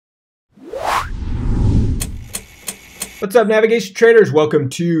What's up, navigation traders? Welcome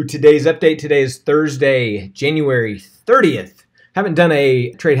to today's update. Today is Thursday, January 30th. Haven't done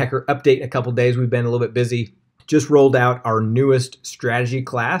a TradeHacker update in a couple days. We've been a little bit busy. Just rolled out our newest strategy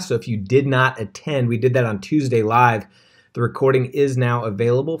class. So if you did not attend, we did that on Tuesday live. The recording is now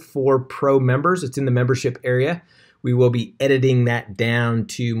available for pro members. It's in the membership area. We will be editing that down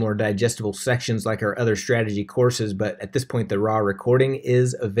to more digestible sections like our other strategy courses, but at this point the raw recording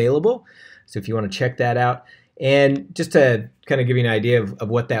is available. So if you want to check that out. And just to kind of give you an idea of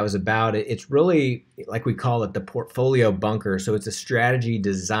what that was about, it's really, like we call it, the portfolio bunker. So it's a strategy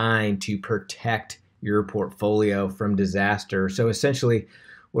designed to protect your portfolio from disaster. So essentially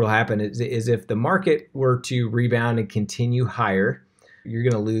what will happen is if the market were to rebound and continue higher, you're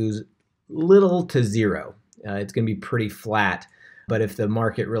going to lose little to zero. It's going to be pretty flat. But if the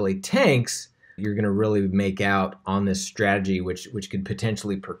market really tanks, you're going to really make out on this strategy, which could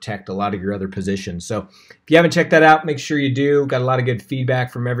potentially protect a lot of your other positions. So if you haven't checked that out, make sure you do. Got a lot of good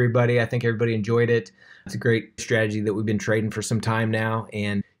feedback from everybody. I think everybody enjoyed it. It's a great strategy that we've been trading for some time now.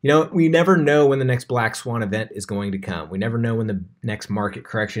 And, you know, we never know when the next black swan event is going to come. We never know when the next market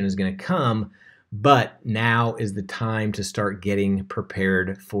correction is going to come. But now is the time to start getting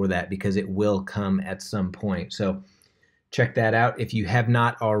prepared for that because it will come at some point. So check that out if you have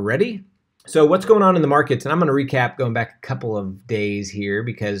not already. So what's going on in the markets? And I'm going to recap going back a couple of days here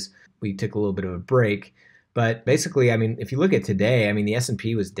because we took a little bit of a break. But basically, I mean, if you look at today, I mean, the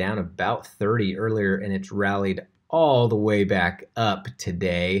S&P was down about 30 earlier and it's rallied all the way back up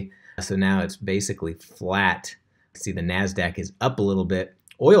today. So now it's basically flat. See, the NASDAQ is up a little bit.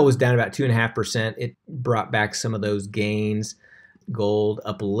 Oil was down about 2.5%. It brought back some of those gains. Gold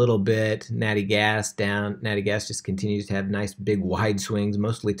up a little bit. Natty gas down. Natty gas just continues to have nice big wide swings,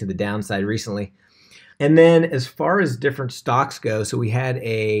 mostly to the downside recently. And then as far as different stocks go, so we had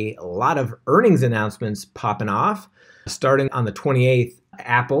a lot of earnings announcements popping off. Starting on the 28th,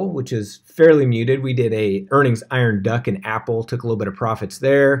 Apple, which is fairly muted. We did a earnings iron duck in Apple, took a little bit of profits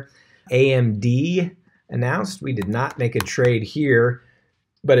there. AMD announced. We did not make a trade here,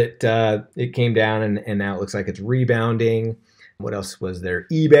 but it came down and now it looks like it's rebounding. What else was there?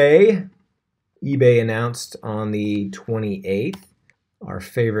 eBay. eBay announced on the 28th, our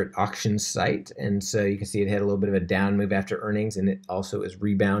favorite auction site. And so you can see it had a little bit of a down move after earnings, and it also is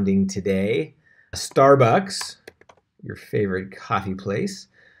rebounding today. Starbucks, your favorite coffee place,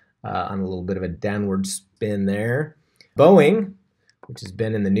 on a little bit of a downward spin there. Boeing, which has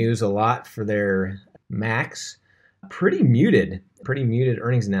been in the news a lot for their MAX, pretty muted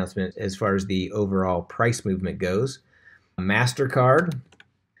earnings announcement as far as the overall price movement goes. MasterCard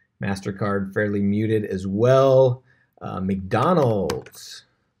fairly muted as well. McDonald's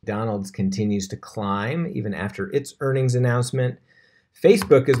continues to climb even after its earnings announcement.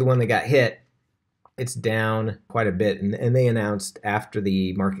 Facebook is the one that got hit. It's down quite a bit, and they announced after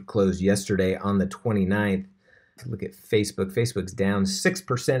the market closed yesterday on the 29th. If you look at Facebook, Facebook's down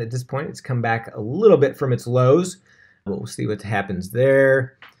 6% at this point. It's come back a little bit from its lows, but we'll see what happens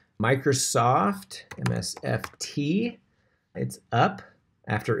there. Microsoft, MSFT, it's up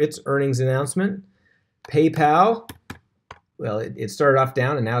after its earnings announcement. PayPal, well, it started off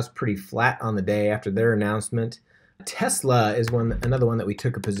down and now it's pretty flat on the day after their announcement. Tesla is another one that we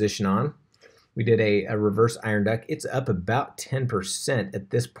took a position on. We did a reverse iron duck. It's up about 10% at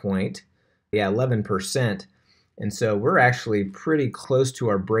this point. Yeah, 11%. And so we're actually pretty close to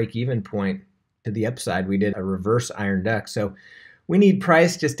our break-even point to the upside. We did a reverse iron duck. So we need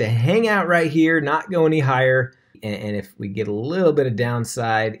price just to hang out right here, not go any higher. And if we get a little bit of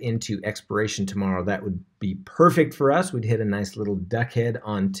downside into expiration tomorrow, that would be perfect for us. We'd hit a nice little duck head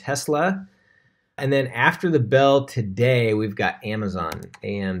on Tesla. And then after the bell today, we've got Amazon,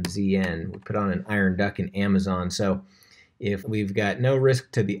 AMZN. We put on an iron duck in Amazon. So if we've got no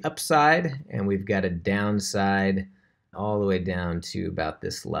risk to the upside and we've got a downside all the way down to about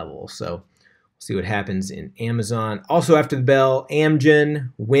this level. So we'll see what happens in Amazon. Also after the bell,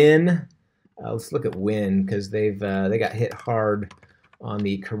 Amgen, Win. Let's look at Win because they got hit hard on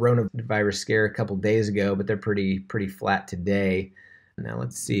the coronavirus scare a couple days ago, but they're pretty flat today. Now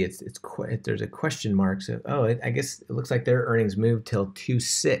let's see, there's a question mark. So I guess it looks like their earnings moved till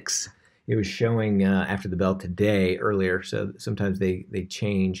 2.6. It was showing after the bell today earlier, so sometimes they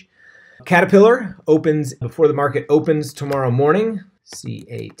change. Caterpillar opens before the market opens tomorrow morning.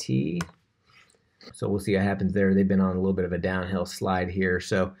 CAT. So we'll see what happens there. They've been on a little bit of a downhill slide here,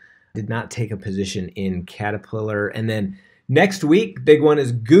 so did not take a position in Caterpillar. And then next week, big one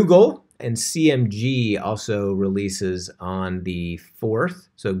is Google, and CMG also releases on the 4th.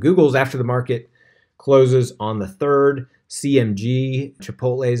 So Google's after the market closes on the 3rd. CMG,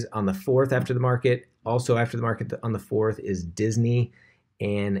 Chipotle's on the 4th after the market. Also after the market on the 4th is Disney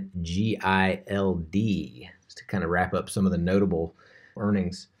and GILD, just to kind of wrap up some of the notable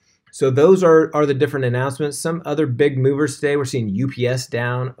earnings. So those are the different announcements. Some other big movers today. We're seeing UPS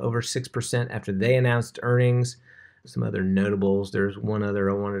down over 6% after they announced earnings. Some other notables. There's one other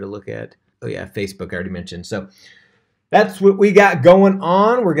I wanted to look at. Oh yeah, Facebook I already mentioned. So that's what we got going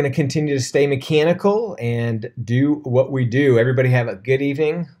on. We're going to continue to stay mechanical and do what we do. Everybody have a good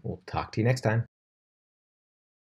evening. We'll talk to you next time.